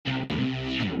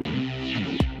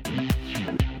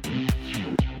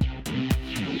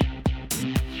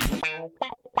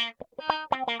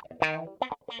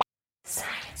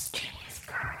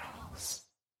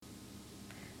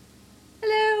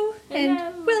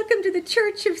Welcome to the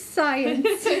Church of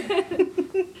Science.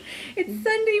 It's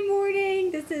Sunday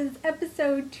morning. This is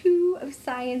episode 2 of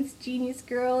Science Genius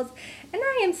Girls, and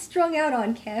I am strung out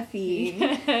on caffeine.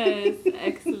 Yes,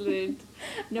 excellent.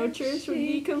 No church would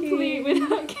be complete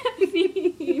without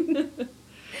caffeine.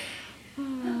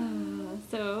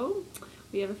 So,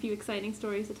 we have a few exciting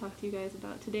stories to talk to you guys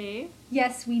about today.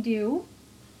 Yes, we do.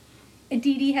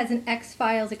 Aditi has an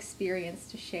X-Files experience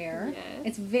to share. Yes.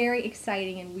 It's very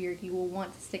exciting and weird. You will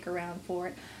want to stick around for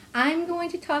it. I'm going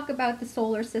to talk about the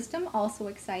solar system, also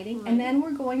exciting, right. and then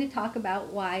we're going to talk about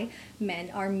why men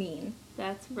are mean.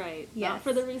 That's right. Yes. Not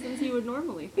for the reasons you would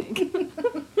normally think.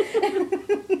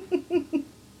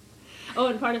 Oh,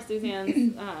 and part of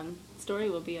Suzanne's story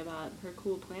will be about her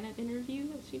cool planet interview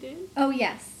that she did. Oh,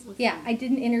 yes. I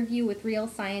did an interview with real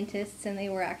scientists, and they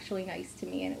were actually nice to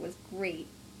me, and it was great.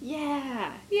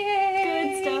 Yeah.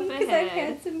 Yay! Good stuff ahead. Because I've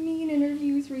had some mean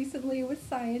interviews recently with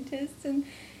scientists, and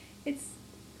I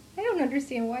don't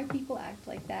understand why people act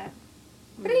like that.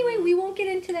 But anyway, we won't get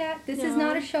into that. This is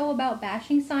not a show about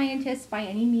bashing scientists by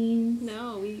any means.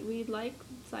 No, we like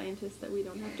scientists that we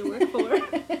don't have to work for.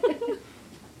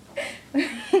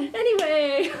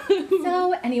 Anyway.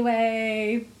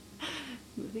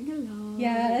 Moving along.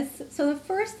 Yes. So the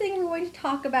first thing we're going to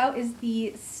talk about is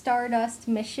the Stardust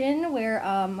mission, where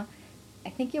I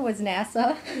think it was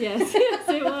NASA. Yes,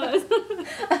 it was.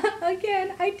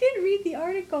 Again, I did read the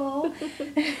article.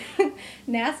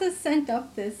 NASA sent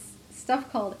up this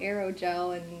stuff called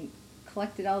aerogel and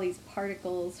collected all these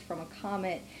particles from a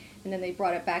comet, and then they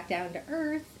brought it back down to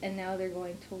Earth, and now they're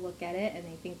going to look at it, and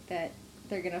they think that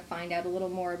they're going to find out a little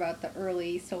more about the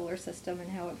early solar system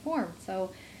and how it formed.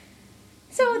 So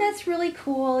that's really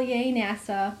cool. Yay,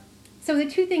 NASA. So the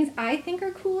two things I think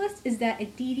are coolest is that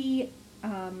Aditi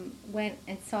went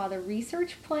and saw the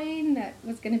research plane that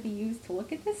was going to be used to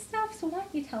look at this stuff. So why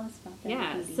don't you tell us about that,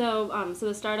 Yeah, Aditi? so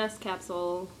the Stardust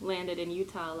capsule landed in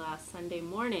Utah last Sunday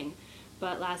morning,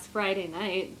 but last Friday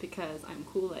night, because I'm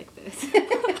cool like this,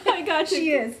 I got to...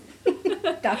 She is.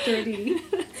 Dr. Aditi.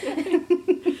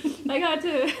 I got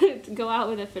to go out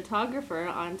with a photographer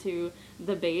onto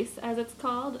the base, as it's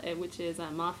called, which is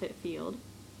Moffett Field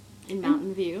in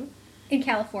Mountain View. In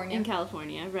California. In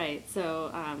California, right.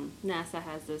 So NASA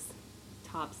has this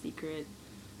top secret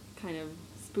kind of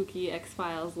spooky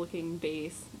X-Files looking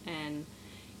base, and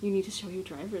you need to show your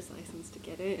driver's license to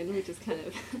get it, and we just kind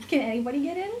of... Can anybody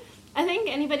get in? I think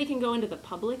anybody can go into the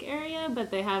public area,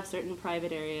 but they have certain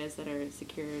private areas that are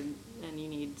secured, and you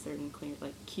need certain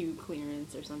like Q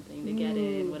clearance or something to get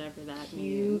in, whatever that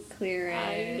means. Q clearance.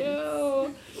 I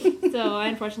know. So I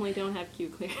unfortunately don't have Q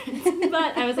clearance,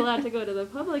 but I was allowed to go to the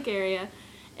public area,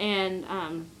 and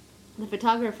the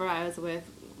photographer I was with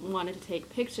wanted to take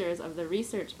pictures of the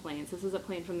research planes. This is a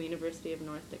plane from the University of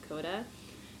North Dakota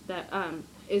that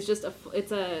is just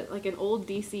it's like an old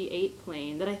DC-8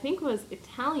 plane that I think was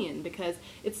Italian, because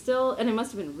it's still, and it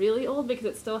must have been really old because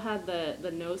it still had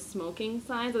the no smoking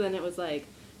signs, and then it was like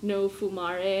no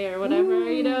fumare or whatever.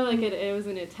 Ooh. You know, like it was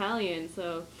in Italian,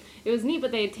 so it was neat.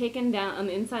 But they had taken down on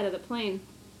the inside of the plane,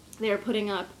 they were putting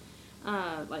up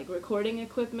like recording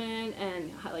equipment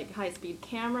and like high-speed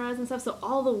cameras and stuff, so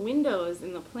all the windows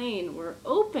in the plane were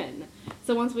open.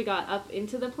 So once we got up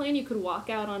into the plane, you could walk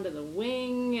out onto the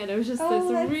wing, and it was just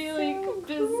this really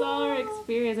bizarre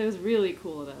experience. It was really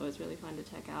cool, though. It was really fun to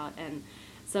check out. And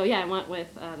so, yeah, I went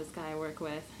with this guy I work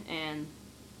with, and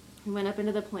we went up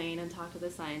into the plane and talked to the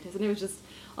scientists, and it was just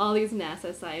all these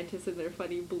NASA scientists in their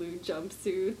funny blue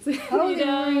jumpsuits. Oh, you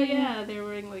know, yeah, they were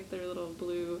wearing like their little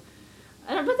blue...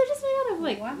 but they're just made out of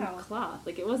like cloth.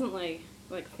 Like it wasn't like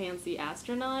fancy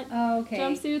astronaut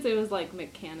jumpsuits. It was like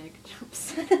mechanic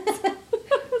jumpsuits.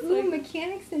 Ooh,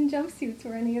 mechanics in jumpsuits.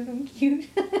 Were any of them cute?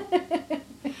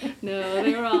 No,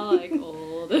 they were all like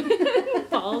old,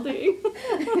 balding.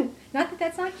 Not that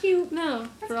that's not cute. No,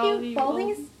 that's for cute. all of you, Balding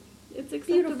is it's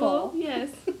acceptable. Beautiful. Yes,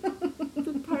 it's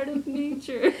a part of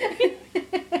nature.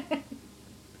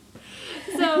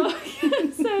 So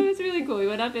it was really cool. We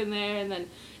went up in there, and then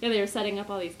they were setting up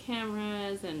all these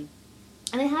cameras, and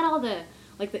they had all the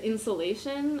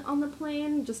insulation on the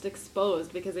plane just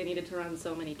exposed because they needed to run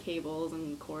so many cables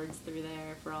and cords through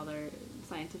there for all their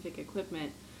scientific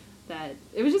equipment, that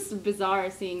it was just bizarre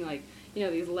seeing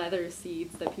these leather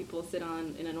seats that people sit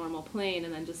on in a normal plane,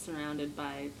 and then just surrounded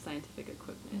by scientific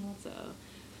equipment.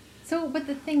 So, but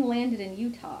the thing landed in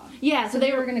Utah. Yeah, so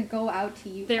they were going to go out to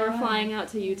Utah. They were flying out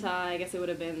to Utah. I guess it would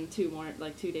have been 2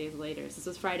 days later. So this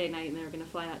was Friday night, and they were going to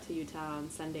fly out to Utah on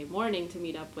Sunday morning to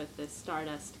meet up with this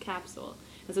Stardust capsule.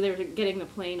 And so they were getting the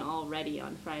plane all ready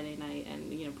on Friday night,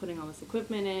 and putting all this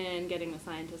equipment in, getting the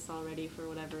scientists all ready for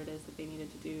whatever it is that they needed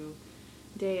to do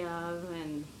day of,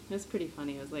 and it was pretty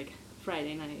funny. It was like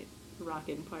Friday night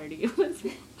rockin' party. It was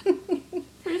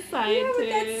for scientists. Yeah, but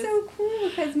that's so cool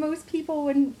because most people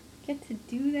wouldn't get to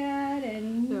do that,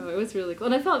 and So it was really cool.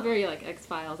 And I felt very like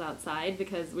X-Files outside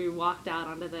because we walked out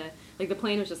onto the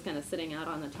plane was just kind of sitting out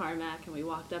on the tarmac, and we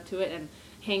walked up to it, and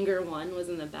Hangar 1 was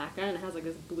in the background, and it has like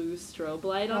this blue strobe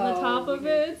light on the top of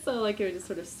it, so like it would just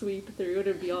sort of sweep through, it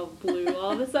would be all blue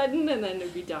all of a sudden, and then it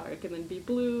would be dark, and then be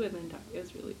blue, and then dark. It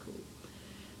was really cool.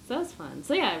 So that was fun.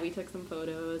 So yeah, we took some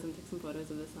photos of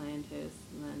the scientists,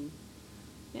 and then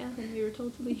then we were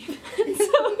told to leave.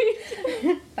 So we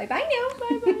bye-bye now.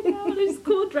 bye now. It was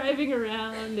cool driving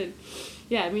around, and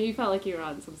yeah, I mean, you felt like you were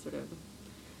on some sort of,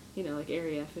 like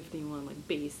Area 51, like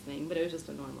base thing, but it was just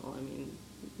a normal,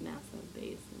 NASA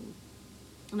base,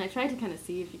 and I tried to kind of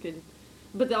see if you could,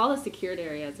 but all the secured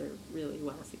areas are really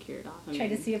well secured off. Try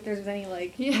to see if there's any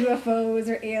UFOs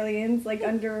or aliens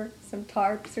under some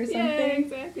tarps or something. Yeah,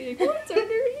 exactly. Like, what's under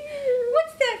here?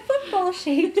 What's that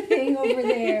football-shaped thing over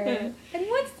there? And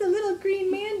what's the little green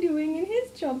man doing in his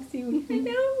jumpsuit?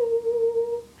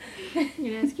 Hello. I'm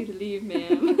gonna ask you to leave,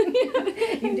 ma'am.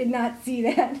 You did not see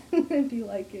that. It'd be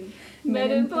like in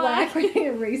Men in Black. where they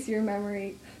erase your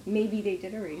memory. Maybe they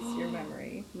did erase your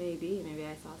memory. Maybe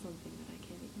I saw something that I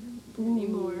can't remember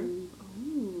anymore.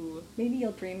 Ooh. Maybe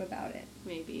you'll dream about it.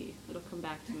 Maybe it'll come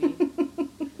back to me.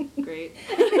 Great.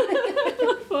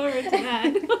 Look forward to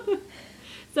that.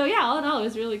 So yeah, all in all, it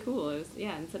was really cool. It was,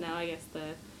 and so now I guess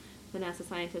the NASA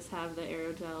scientists have the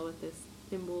aerogel with this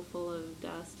thimble full of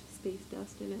dust, space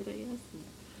dust in it, I guess.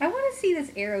 I want to see this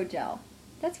aerogel.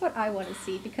 That's what I want to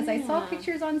see because I saw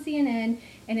pictures on CNN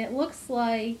and it looks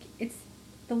like it's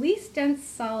the least dense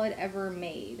solid ever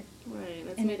made. Right,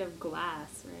 it's made of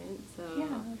glass, right? So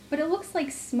yeah, but it looks like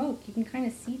smoke. You can kind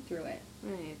of see through it.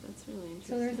 Right, that's really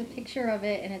interesting. So there's a picture of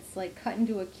it and it's like cut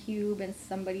into a cube and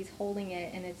somebody's holding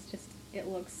it and it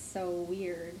looks so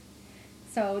weird.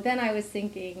 So then I was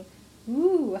thinking,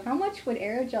 ooh, how much would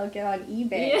aerogel get on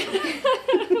eBay? Yeah.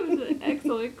 That was an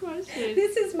excellent question.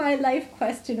 This is my life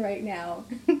question right now.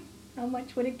 How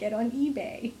much would it get on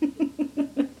eBay?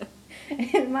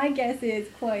 And my guess is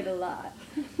quite a lot.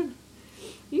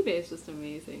 eBay is just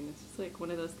amazing. It's just like one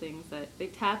of those things that they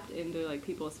tapped into like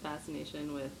people's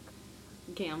fascination with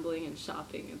gambling and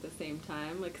shopping at the same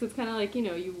time. Like, 'cause it's kind of like,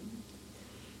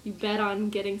 you bet on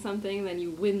getting something, and then you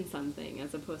win something,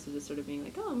 as opposed to just sort of being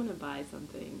like, oh, I'm going to buy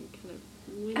something. You kind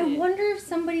of win I it. wonder if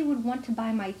somebody would want to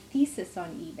buy my thesis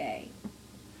on eBay.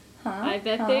 Huh? I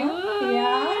bet they would.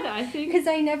 Yeah. I think. Because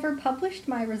I never published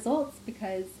my results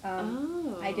because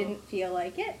I didn't feel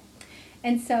like it.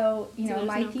 And so, So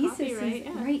my no thesis copyright, is,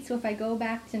 yeah. right, so if I go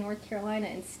back to North Carolina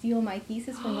and steal my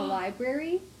thesis from the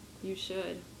library, You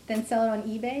should. then sell it on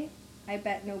eBay, I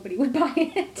bet nobody would buy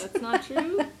it. That's not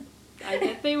true. I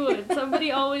bet they would.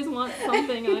 Somebody always wants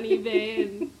something on eBay,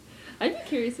 and I'd be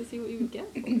curious to see what you would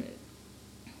get for it.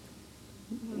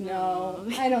 No,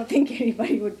 I don't think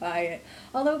anybody would buy it.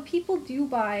 Although people do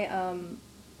buy,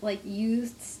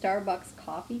 used Starbucks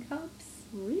coffee cups.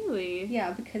 Really?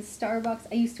 Yeah, because Starbucks,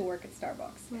 I used to work at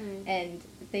Starbucks, Right. and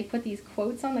they put these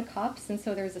quotes on the cups, and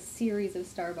so there's a series of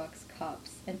Starbucks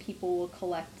cups, and people will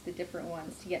collect the different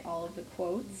ones to get all of the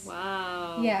quotes.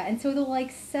 Wow. Yeah, and so they'll,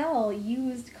 sell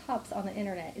used cups on the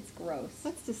internet. It's gross.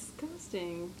 That's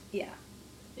disgusting. Yeah.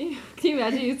 Can you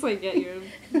imagine you just get your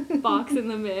box in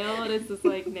the mail and it's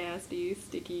this nasty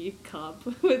sticky cup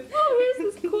with here's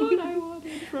this quote I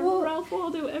wanted from Ralph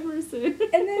Waldo Emerson.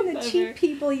 And then the cheap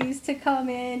people used to come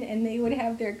in and they would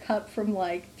have their cup from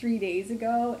 3 days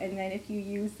ago, and then if you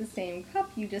use the same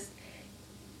cup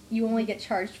you only get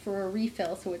charged for a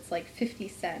refill, so it's 50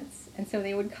 cents. And so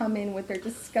they would come in with their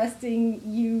disgusting,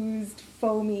 used,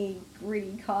 foamy,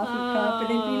 gritty coffee cup, and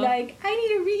they'd be like, I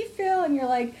need a refill, and you're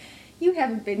like, you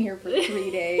haven't been here for 3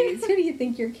 days. Who do you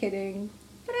think you're kidding?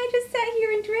 But I just sat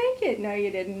here and drank it. No, you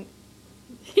didn't.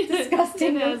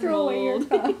 Disgusting. Don't throw away your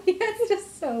cup. It's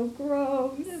just so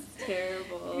gross. It's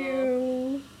terrible.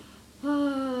 Ew.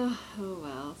 Oh,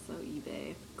 well, so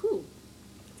eBay. Cool.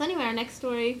 So anyway, our next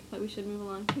story that we should move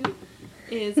along to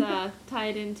is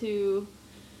tied into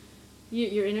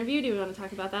your interview. Do you want to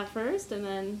talk about that first and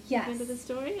then Yes. move into the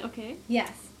story? Okay.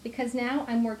 Yes, because now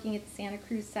I'm working at the Santa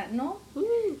Cruz Sentinel.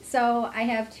 Ooh. So I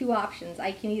have two options.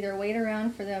 I can either wait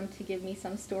around for them to give me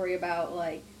some story about,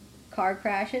 car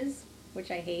crashes, which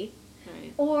I hate,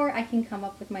 Right. or I can come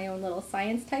up with my own little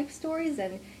science-type stories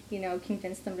and,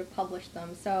 convince them to publish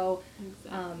them. So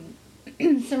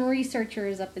some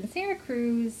researchers up in Santa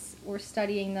Cruz were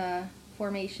studying the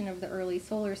formation of the early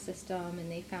solar system,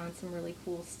 and they found some really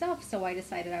cool stuff, so I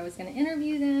decided I was going to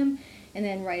interview them and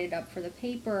then write it up for the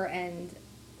paper, and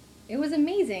it was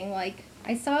amazing.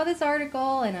 I saw this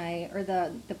article or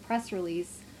the press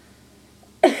release,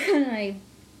 and I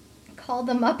called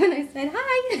them up and I said,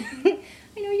 "Hi,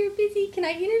 I know you're busy. Can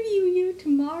I interview you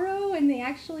tomorrow?" And they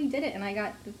actually did it, and I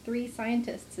got the 3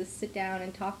 scientists to sit down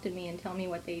and talk to me and tell me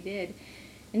what they did.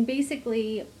 And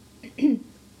basically,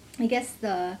 I guess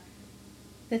the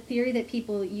theory that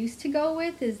people used to go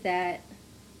with is that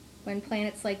when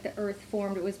planets like the Earth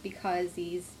formed, it was because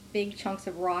these big chunks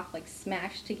of rock like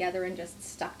smashed together and just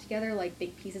stuck together like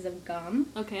big pieces of gum.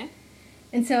 Okay.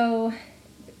 And so,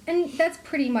 and that's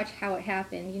pretty much how it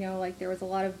happened. You know, like there was a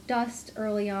lot of dust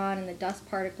early on, and the dust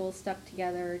particles stuck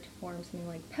together to form something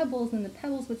like pebbles, and the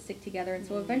pebbles would stick together, and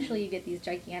so eventually you get these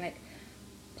gigantic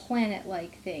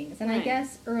planet-like things. And I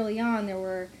guess early on there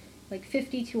were like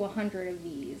 50 to 100 of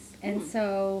these, and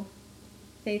so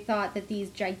they thought that these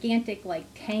gigantic like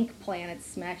tank planets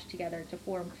smashed together to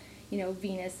form, you know,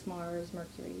 Venus, Mars,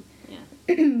 Mercury.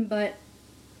 Yeah. But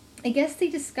I guess they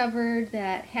discovered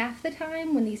that half the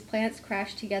time when these planets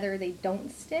crash together, they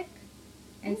don't stick.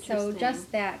 And so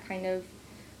just that kind of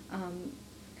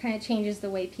changes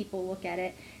the way people look at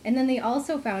it. And then they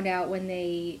also found out when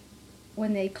they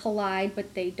collide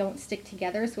but they don't stick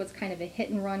together, so it's kind of a hit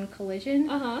and run collision,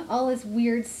 all this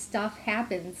weird stuff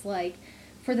happens. Like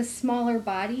for the smaller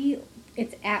body,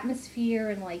 its atmosphere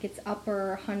and like its upper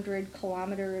 100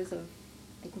 kilometers of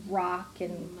like rock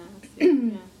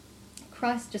and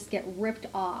crust just get ripped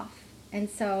off, and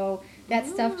so that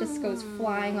stuff just goes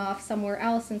flying off somewhere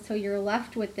else, and so you're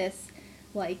left with this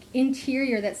like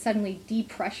interior that suddenly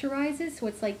depressurizes, so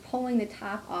it's like pulling the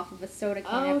top off of a soda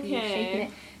can after you've shaken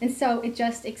it, and so it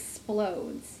just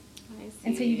explodes. I see.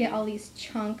 And so you get all these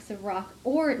chunks of rock,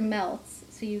 or it melts,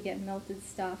 so you get melted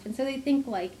stuff. And so they think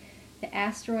like the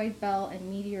asteroid belt and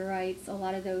meteorites, a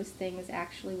lot of those things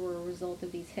actually were a result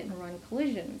of these hit and run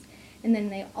collisions. And then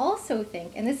they also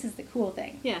think, and this is the cool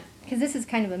thing, because this is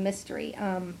kind of a mystery,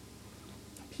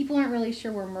 people aren't really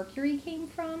sure where Mercury came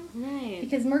from,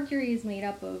 because Mercury is made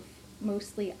up of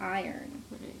mostly iron.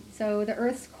 So the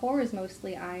Earth's core is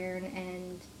mostly iron,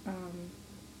 and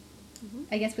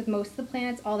I guess with most of the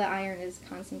planets, all the iron is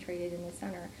concentrated in the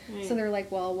center. So they're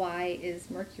like, well, why is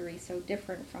Mercury so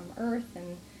different from Earth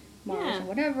and Mars and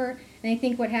whatever? And I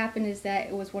think what happened is that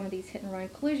it was one of these hit and run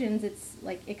collisions. Its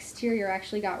like exterior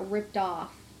actually got ripped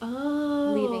off,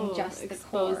 leaving just the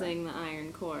core. Exposing the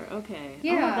iron core. Okay.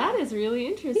 Yeah. Oh, that is really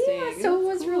interesting. Yeah, so it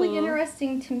was really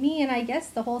interesting to me, and I guess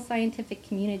the whole scientific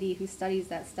community who studies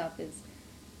that stuff is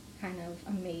kind of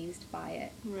amazed by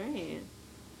it. Right.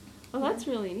 Well, that's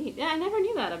really neat. Yeah, I never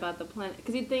knew that about the planet.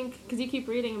 Because you keep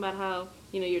reading about how,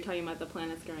 you know, you're talking about the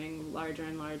planets growing larger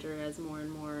and larger as more and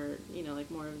more, you know,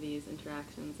 like more of these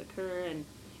interactions occur. And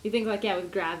you think like, with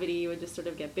gravity, you would just sort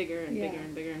of get bigger and bigger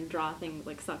and bigger and draw things,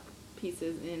 like suck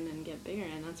pieces in and get bigger.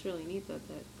 And that's really neat that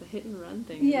the hit and run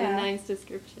thing is a nice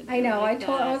description. I know. I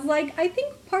was like, I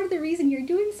think part of the reason you're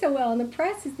doing so well in the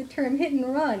press is the term hit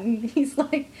and run. And he's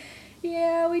like,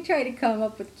 yeah, we try to come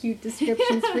up with cute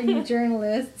descriptions for you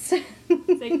journalists.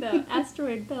 It's like the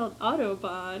asteroid belt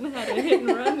Autobahn had a hit and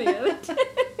run the other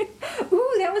day.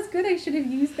 Ooh, that was good. I should have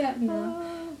used that in the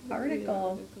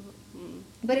article.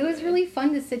 But it was really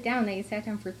fun to sit down. They sat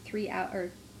down for 3 hours,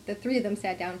 or the 3 of them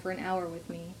sat down for an hour with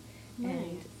me. Nice.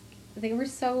 And they were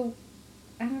so,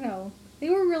 I don't know, they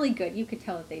were really good. You could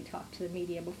tell that they talked to the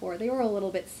media before. They were a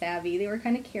little bit savvy. They were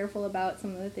kind of careful about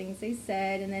some of the things they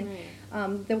said. And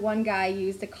then the one guy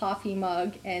used a coffee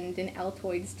mug and an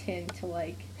Altoids tin to,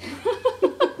 like,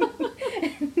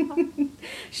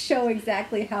 show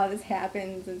exactly how this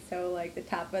happens. And so, like, the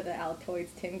top of the Altoids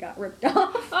tin got ripped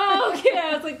off. Oh, okay.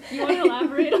 I was like, you want to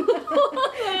elaborate on that?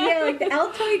 Yeah, like, the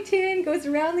Altoid tin goes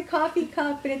around the coffee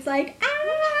cup, and it's like,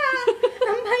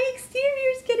 my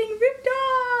exterior's getting ripped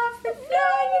off and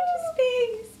flying into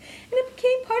space, and it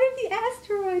became part of the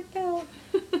asteroid belt.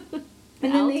 The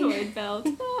Altoid belt.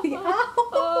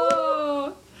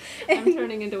 Oh. I'm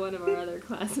turning into one of our other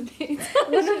classmates.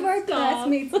 One of our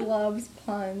classmates loves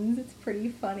puns. It's pretty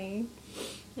funny.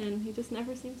 And he just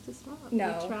never seems to stop.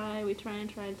 No. We try and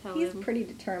tell him. He's pretty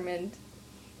determined.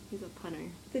 He's a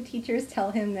punner. The teachers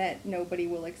tell him that nobody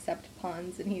will accept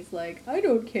puns, and he's like, I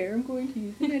don't care, I'm going to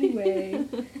use them anyway.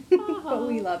 But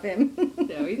we love him.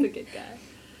 No, he's a good guy.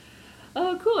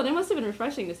 Oh, cool. And it must have been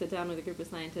refreshing to sit down with a group of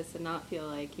scientists and not feel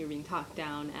like you're being talked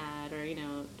down at, or, you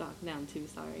know, talked down to,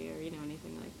 sorry, or, you know,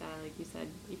 anything like that. Like you said,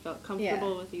 you felt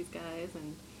comfortable with these guys.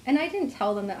 And I didn't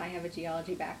tell them that I have a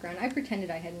geology background. I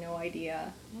pretended I had no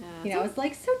idea. Yeah. You know, I was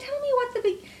like, so tell me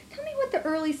what the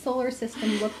early solar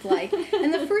system looked like.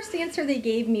 And the first answer they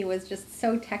gave me was just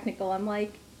so technical. I'm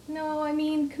like, no, I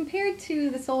mean, compared to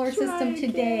the solar system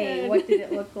today, what did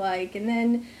it look like? And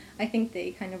then I think they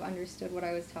kind of understood what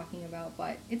I was talking about,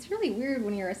 but it's really weird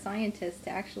when you're a scientist to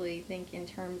actually think in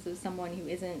terms of someone who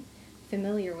isn't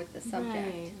familiar with the subject.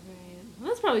 Right. Well,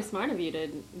 that's probably smart of you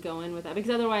to go in with that,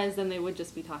 because otherwise then they would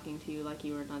just be talking to you like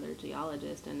you were another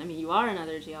geologist. And I mean, you are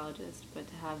another geologist, but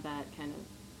to have that kind of...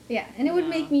 Yeah, and it would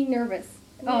make me nervous.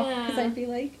 Oh, because I'd be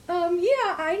like,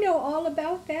 yeah, I know all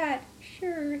about that.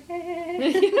 Sure.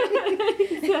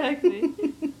 Exactly.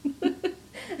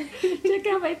 Check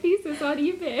out my thesis on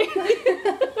eBay.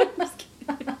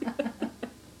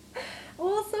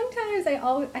 Well, sometimes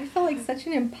I felt like such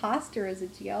an imposter as a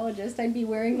geologist. I'd be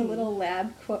wearing the little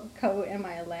lab coat and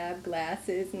my lab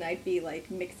glasses, and I'd be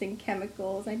like mixing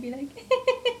chemicals. I'd be like,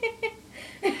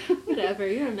 whatever.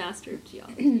 You're a master of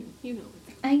geology. You know.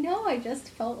 I know. I just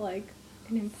felt like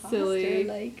an imposter. Silly.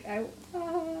 Like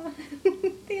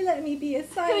they let me be a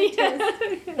scientist.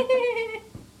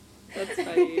 That's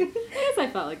funny. I guess I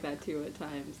felt like that too at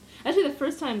times. Actually, the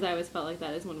first times I always felt like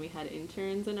that is when we had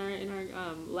interns in our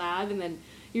lab, and then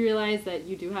you realize that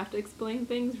you do have to explain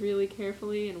things really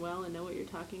carefully and well and know what you're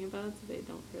talking about so they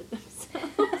don't hurt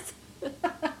themselves. No,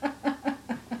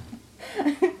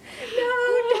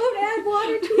 don't add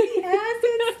water to the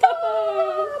acid.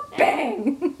 Stop!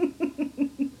 Bang!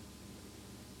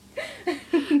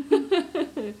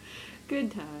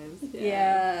 Good times.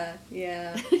 Yeah.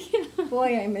 Yeah.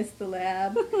 Boy, I miss the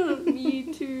lab.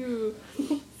 Me too.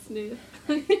 Sniff.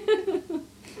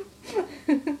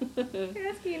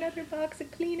 Ask me another box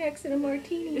of Kleenex and a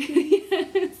martini, please.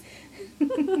 Yes.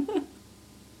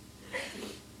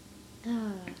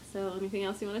 So, anything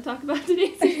else you want to talk about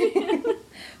today?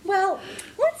 Well,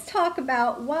 let's talk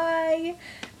about why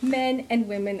men and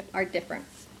women are different.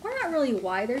 Or not really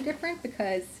why they're different,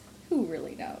 because who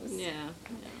really knows? Yeah.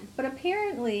 But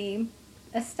apparently,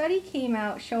 a study came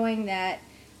out showing that,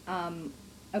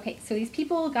 okay, so these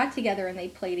people got together and they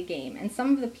played a game, and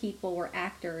some of the people were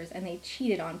actors and they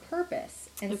cheated on purpose.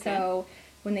 And so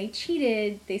when they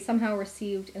cheated, they somehow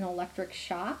received an electric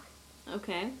shock.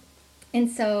 Okay. And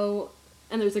so...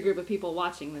 And there's a group of people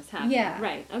watching this happen. Yeah.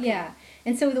 Right. Okay. Yeah.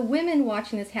 And so the women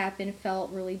watching this happen felt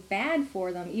really bad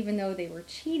for them, even though they were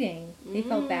cheating. They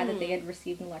felt bad that they had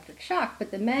received an electric shock.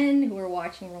 But the men who were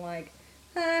watching were like,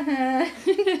 you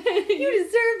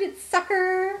deserved it,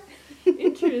 sucker.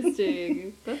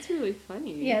 Interesting. That's really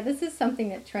funny. Yeah, this is something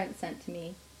that Trent sent to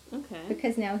me. Okay.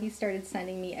 Because now he started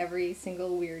sending me every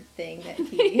single weird thing that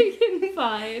he can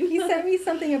find. He sent me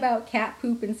something about cat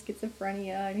poop and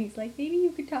schizophrenia, and he's like, maybe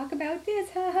you could talk about this.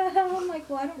 I'm like,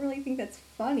 well, I don't really think that's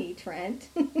funny, Trent.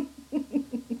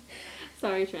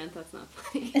 Sorry, Trent, that's not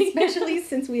funny. Especially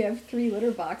since we have 3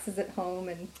 litter boxes at home,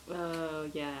 and... Oh,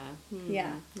 yeah.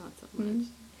 Yeah. Not so much.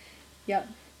 Yep.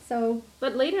 So...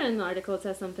 But later in the article it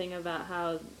says something about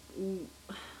how...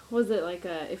 Was it like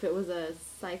if it was a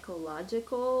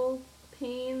psychological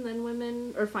pain, then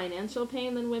women... Or financial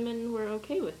pain, then women were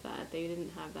okay with that. They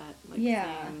didn't have that,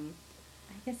 same...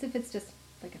 I guess if it's just,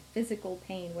 like, a physical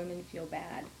pain, women feel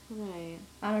bad. Right.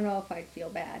 I don't know if I'd feel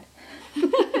bad.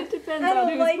 It depends on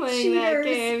who's playing that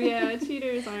game. Yeah,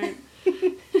 cheaters aren't...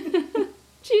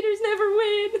 Cheaters never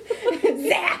win!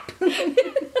 Zap!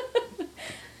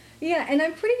 Yeah, and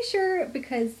I'm pretty sure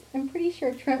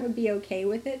Trent would be okay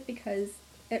with it, because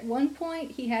at one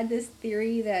point he had this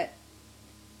theory that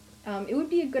it would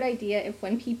be a good idea if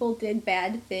when people did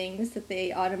bad things that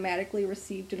they automatically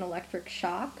received an electric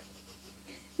shock.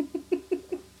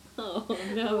 Oh,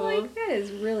 no. Like, that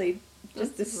is really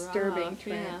just That's disturbing, rough,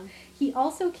 Trent. yeah. He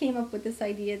also came up with this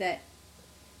idea that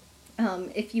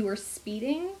if you were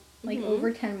speeding, like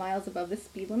over 10 miles above the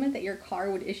speed limit, that your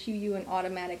car would issue you an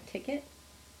automatic ticket.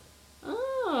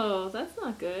 Oh, that's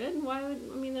not good. Why would...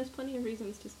 I mean, there's plenty of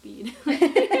reasons to speed.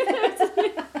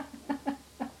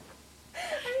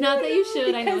 Not that you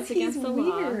should. I know it's against the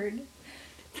law. Weird.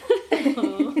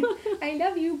 I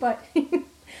love you, but...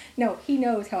 No, he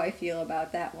knows how I feel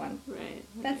about that one. Right.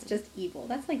 That's just evil.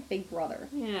 That's like Big Brother.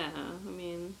 Yeah, I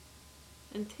mean...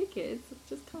 And tickets, it's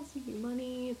just costing you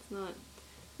money. It's not...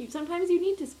 Sometimes you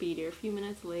need to speed. You're a few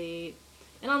minutes late.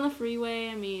 And on the freeway,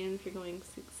 I mean, if you're going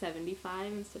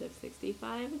 75 instead of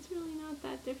 65, it's really not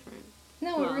that different.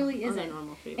 No, well, it really isn't. On a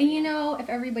normal freeway, and you know, if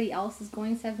everybody else is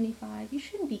going 75, you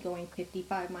shouldn't be going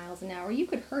 55 miles an hour. You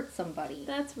could hurt somebody.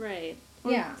 That's right.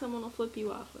 Or yeah. Someone will flip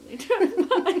you off when they drive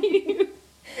by you.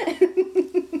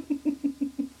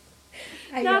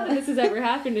 Not that this has ever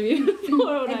happened to me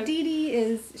before. And Dee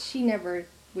Dee she never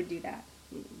would do that.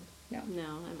 No.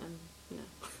 No, no.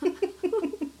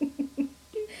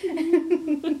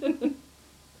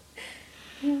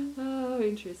 Oh,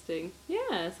 interesting.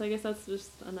 Yeah, so I guess that's just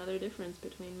another difference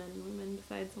between men and women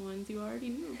besides the ones you already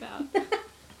knew about.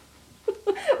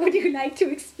 Would you like to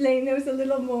explain those a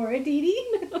little more, Aditi?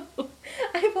 No.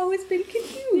 I've always been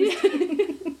confused.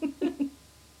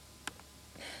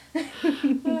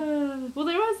 Well,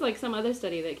 there was like some other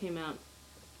study that came out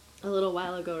a little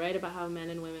while ago, right, about how men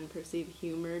and women perceive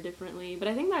humor differently, but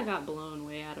I think that got blown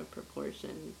way out of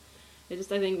proportion. I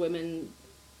think women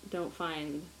don't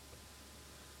find...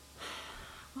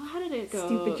 Well, how did it go?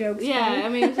 Stupid jokes. Yeah, funny. I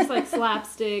mean, it's just like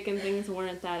slapstick and things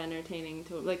weren't that entertaining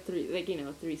to, like, Three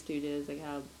Stooges, like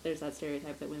how there's that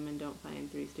stereotype that women don't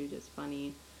find Three Stooges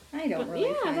funny. I don't really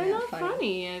yeah, find they're that not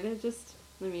funny. They're just,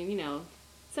 I mean,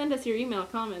 send us your email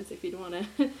comments if you'd want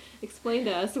to explain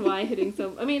to us why hitting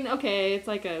some... I mean, okay, it's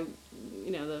like the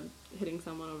hitting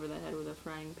someone over the head with a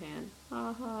frying pan.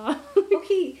 Ha ha.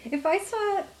 Okay, if I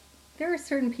saw... There are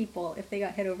certain people, if they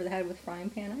got hit over the head with a frying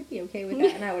pan, I'd be okay with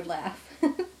that and I would laugh.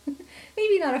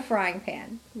 Maybe not a frying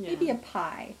pan. Yeah. Maybe a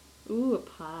pie. Ooh, a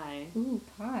pie. Ooh,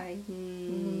 pie.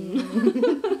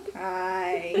 Mm.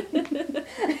 Pie.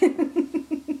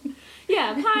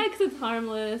 Yeah, pie because it's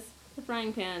harmless. The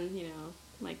frying pan,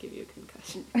 might give you a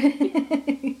concussion.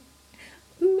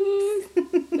 Oops.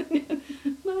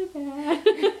 My bad.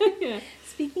 Yeah.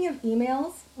 Speaking of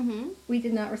emails, Mm-hmm. we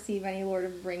did not receive any Lord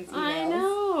of the Rings emails. I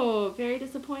know. Very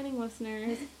disappointing,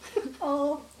 listeners.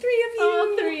 All three of you.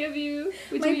 All three of you.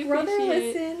 Which My we brother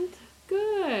appreciate. listened.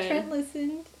 Good. Trent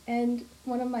listened. And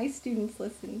one of my students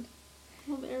listened.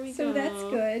 Well, there we go. So that's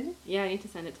good. Yeah, I need to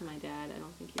send it to my dad. I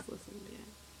don't think he's listened yet.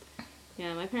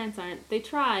 Yeah, my parents aren't. They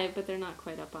try, but they're not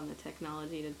quite up on the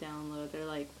technology to download. They're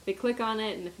like, they click on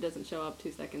it, and if it doesn't show up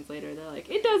 2 seconds later, they're like,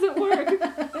 it doesn't work.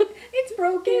 It's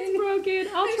broken. It's broken.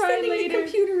 I'll try sending later. the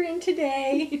computer in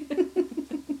today.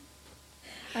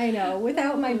 I know.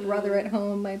 Without my brother at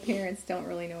home, my parents don't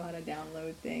really know how to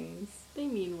download things. They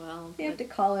mean well. They have to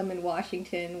call him in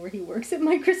Washington, where he works at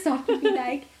Microsoft, and be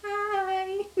like,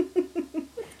 "Hi,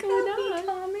 What's going on?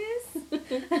 Thomas?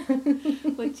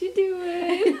 What you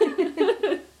doing?"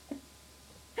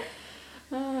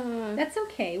 That's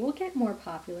okay. We'll get more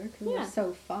popular because Yeah. we're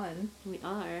so fun. We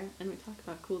are, and we talk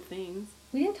about cool things.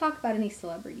 We didn't talk about any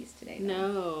celebrities today, though.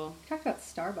 No. We talked about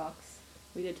Starbucks.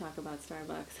 We did talk about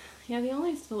Starbucks. Yeah, the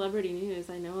only celebrity news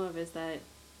I know of is that...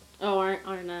 Oh, aren't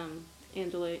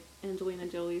Angelina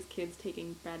Jolie's kids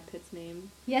taking Brad Pitt's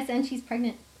name? Yes, and she's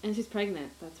pregnant. And she's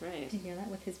pregnant, that's right. Did you know that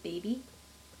with his baby?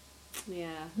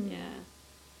 Yeah, yeah.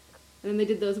 And then they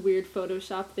did those weird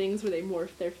Photoshop things where they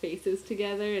morphed their faces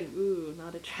together and, ooh,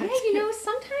 not attractive. Yeah,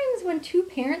 sometimes when two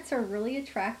parents are really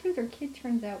attractive, their kid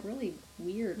turns out really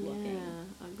weird looking. Yeah,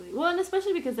 ugly. Well, and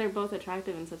especially because they're both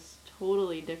attractive in such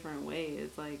totally different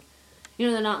ways. Like,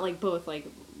 they're not, like, both, like,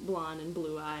 blonde and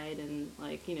blue-eyed and,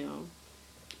 like,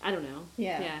 I don't know.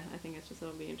 Yeah. Yeah, I think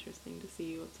it'll be interesting to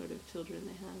see what sort of children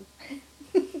they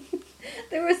have.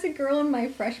 There was a girl in my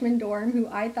freshman dorm who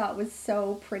I thought was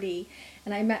so pretty,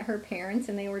 and I met her parents,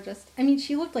 and they were just... I mean,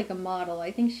 she looked like a model.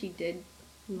 I think she did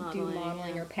do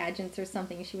modeling or pageants or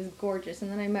something. She was gorgeous,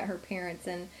 and then I met her parents,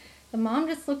 and the mom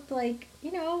just looked like,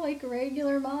 like a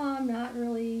regular mom, not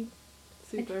really...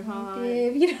 Super hot.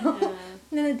 attractive, Yeah.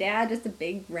 And then the dad, just a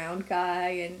big round guy,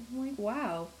 and I'm like,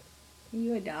 wow, are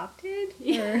you adopted?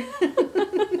 Yeah. Or...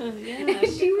 Yeah,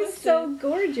 she was question. so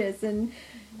gorgeous, and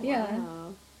yeah.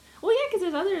 Wow. Well, yeah, because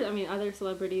there's other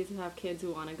celebrities who have kids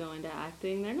who want to go into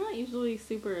acting. They're not usually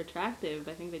super attractive.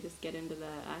 I think they just get into the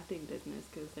acting business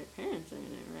because their parents are in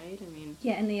it, right? I mean...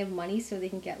 Yeah, and they have money so they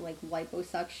can get, like,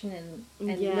 liposuction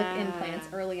and Yeah. lip implants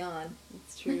early on.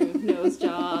 It's true. Nose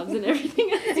jobs and everything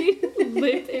else.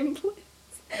 Lip implants.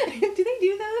 Do they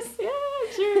do those? Yeah,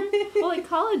 sure. Well, like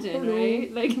collagen, Hello.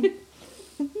 right? Like,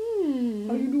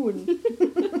 How you doing?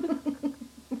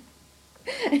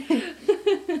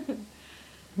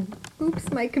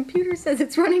 Oops, my computer says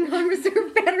it's running on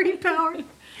reserve battery power. Hang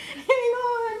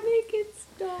on. Make it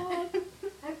stop.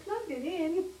 I plugged it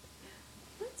in.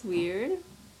 That's weird.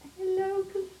 Hello,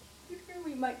 computer.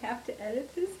 We might have to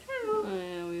edit this out. Oh,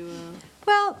 yeah, we will.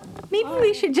 Well, maybe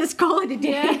we should just call it a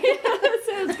day. Yeah, that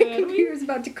sounds The good. computer's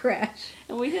about to crash.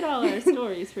 And we hit all our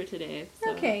stories for today.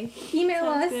 So. Okay. Email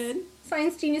Sounds us. good.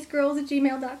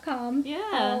 sciencegeniusgirls@gmail.com. Yeah.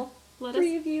 All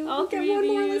three of you. All We'll get three one of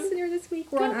more you. listener this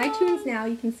week. We're on Come iTunes on. now.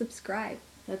 You can subscribe.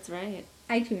 That's right.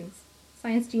 iTunes.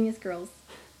 Science Genius Girls.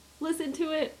 Listen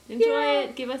to it. Enjoy Yeah.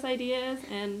 it. Give us ideas.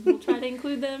 And we'll try to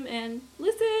include them. And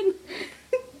listen.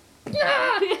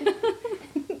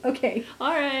 Okay.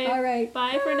 All right. All right.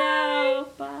 Bye for now.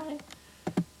 Bye.